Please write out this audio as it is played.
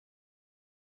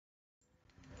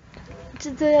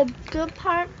the good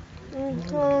part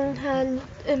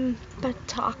but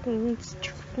talking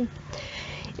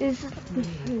is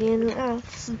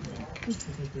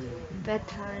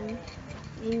bedtime.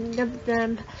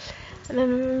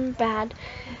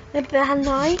 A bad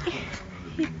night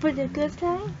for the good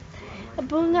time. A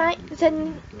blue night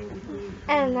then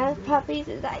and that's puppies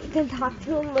is that you can talk to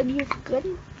them when you're good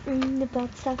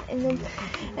about stuff, and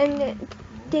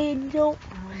they don't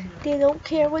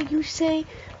care what you say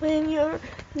when you're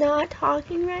not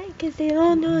talking right, because they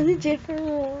don't know the difference.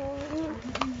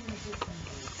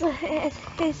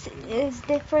 It's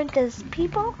different as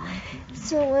people.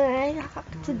 So when I talk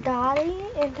to Dottie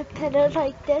and to pet her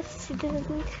like this, she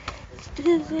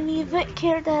doesn't even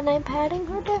care that I'm petting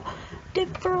her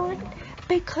different,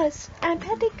 because I'm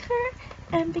petting her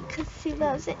and because she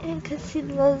loves it and because she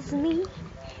loves me.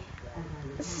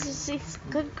 She's a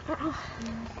good girl.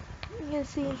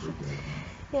 Yes,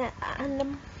 yeah,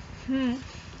 and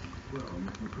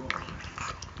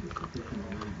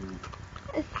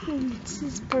this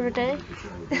is pretty.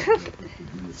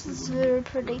 This is very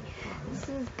pretty. This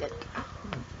is good.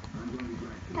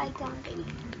 Hi, Doggy.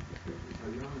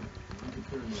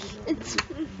 It's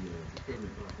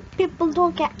people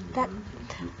don't get that.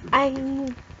 I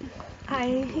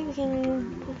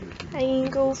can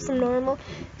go from normal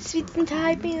speech and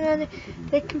typing on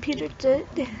the computer to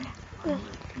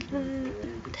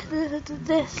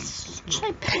this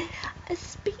type of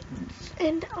speech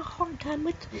and a hard time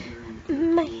with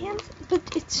my hands, but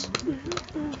it's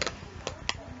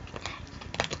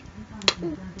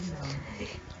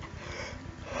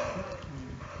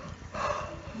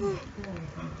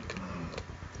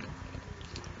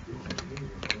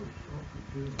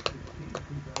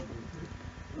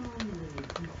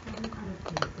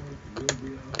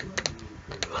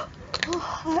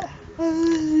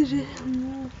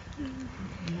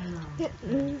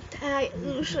I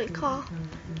usually call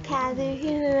Kathy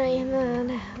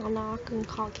and I'll knock and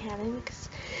call Kathy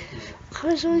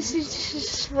because she's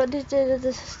just what it did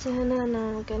this and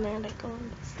I'm gonna go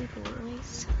and sleep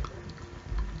anyways.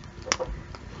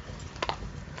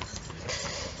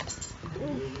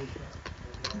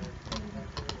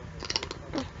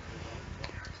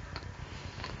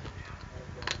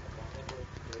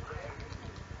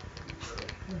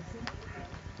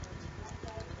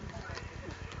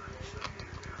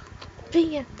 But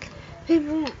yeah,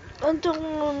 people don't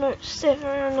understand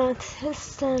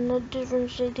the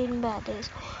difference between bad days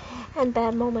and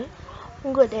bad moments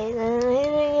and good days. And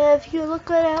if you look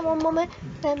good at one moment,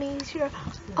 that means your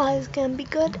eyes can be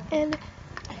good, and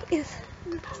it's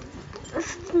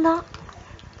not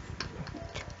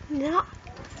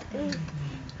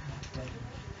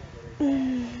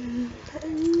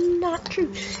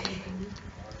true.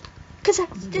 Cause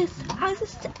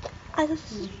I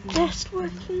was just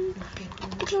working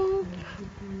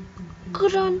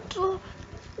good on the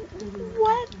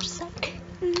website.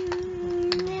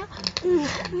 Now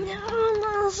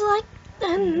I was like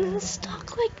and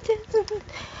stuck like this, and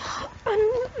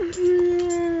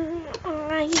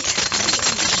I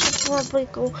should probably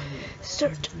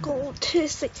start to go to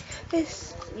sleep. I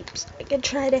can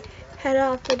try to head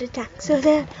off with a tax so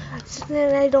that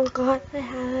I don't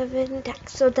have an attack,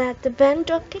 so that the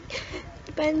Benadryl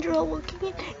will kick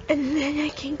in, and then I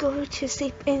can go to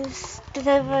sleep instead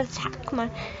of attack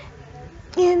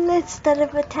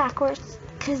worse,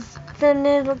 because then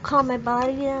it'll calm my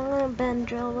body down,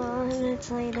 Benadryl, and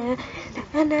it's later,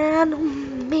 and that'll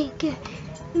make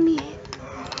me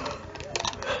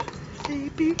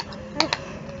sleepy.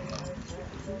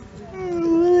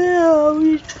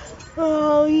 I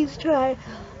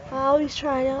always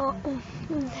try to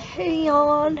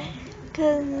yawn,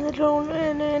 cause I don't,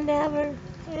 and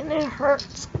it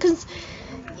hurts, cause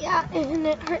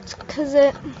it hurts, cause it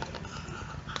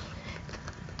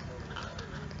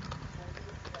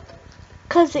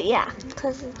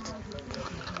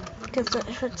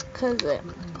hurts,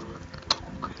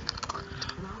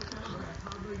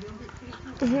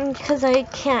 cause I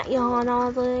can't yawn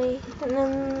all the way, and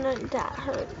then that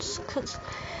hurts, cause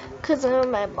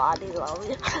my body's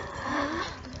always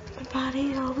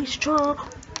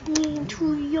trying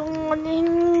to yawn,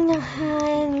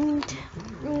 and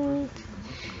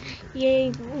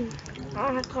yeah,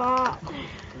 I got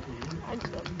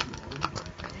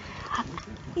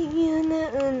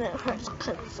and it hurts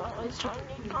because I was trying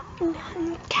to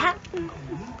cat,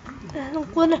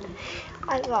 and when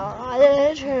I got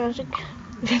it,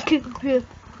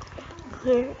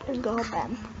 clear and go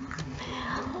bad.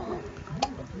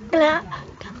 And I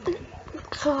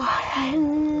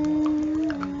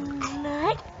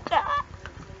got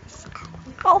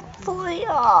hopefully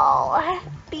all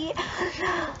happy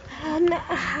and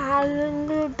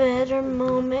having a better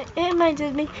moment. It might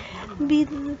just be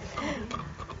the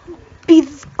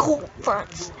cold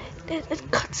fronts.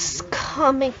 It's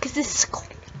coming because it's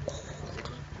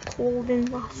cold and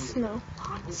lots of snow.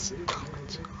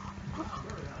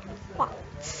 Lots of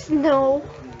snow.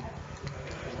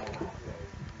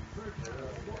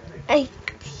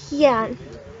 Yeah.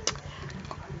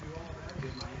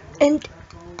 And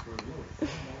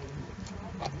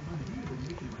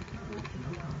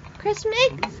Chris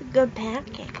makes good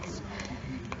pancakes.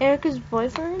 Erica's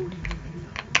boyfriend,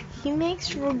 he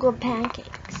makes real good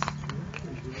pancakes.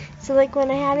 So like when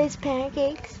I had his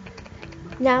pancakes,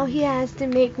 now he has to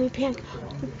make me pancakes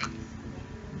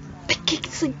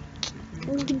like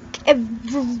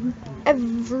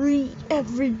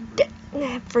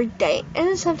every day.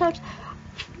 And sometimes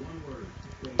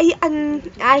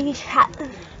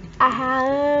I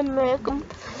have make them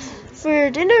for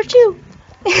dinner too.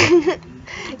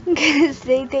 Because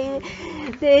they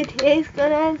taste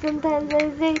good, and sometimes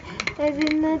I say, as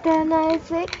in the time I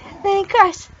say,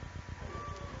 Chris,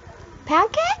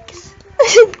 pancakes?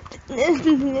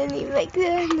 And then he makes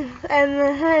it, and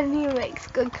then he makes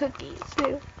good cookies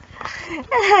too.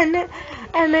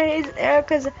 And then he's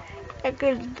Erica's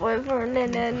boyfriend,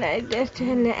 and then I just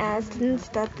tend to ask and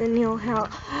stuff, and he'll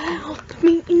help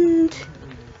me.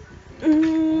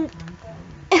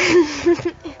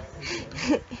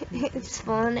 It's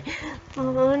funny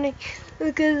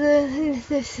because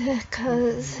this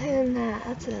cause and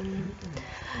that and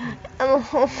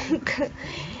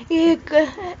yeah,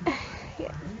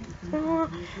 oh,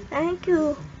 thank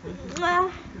you.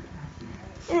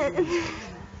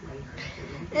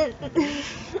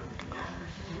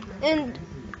 And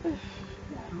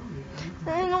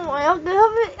I know I'll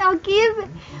give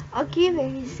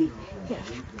it. You see, yeah,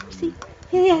 see,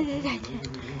 yeah.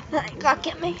 I'll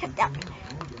get my head down.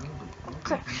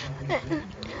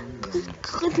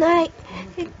 Good night.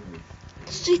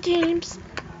 Sweet dreams.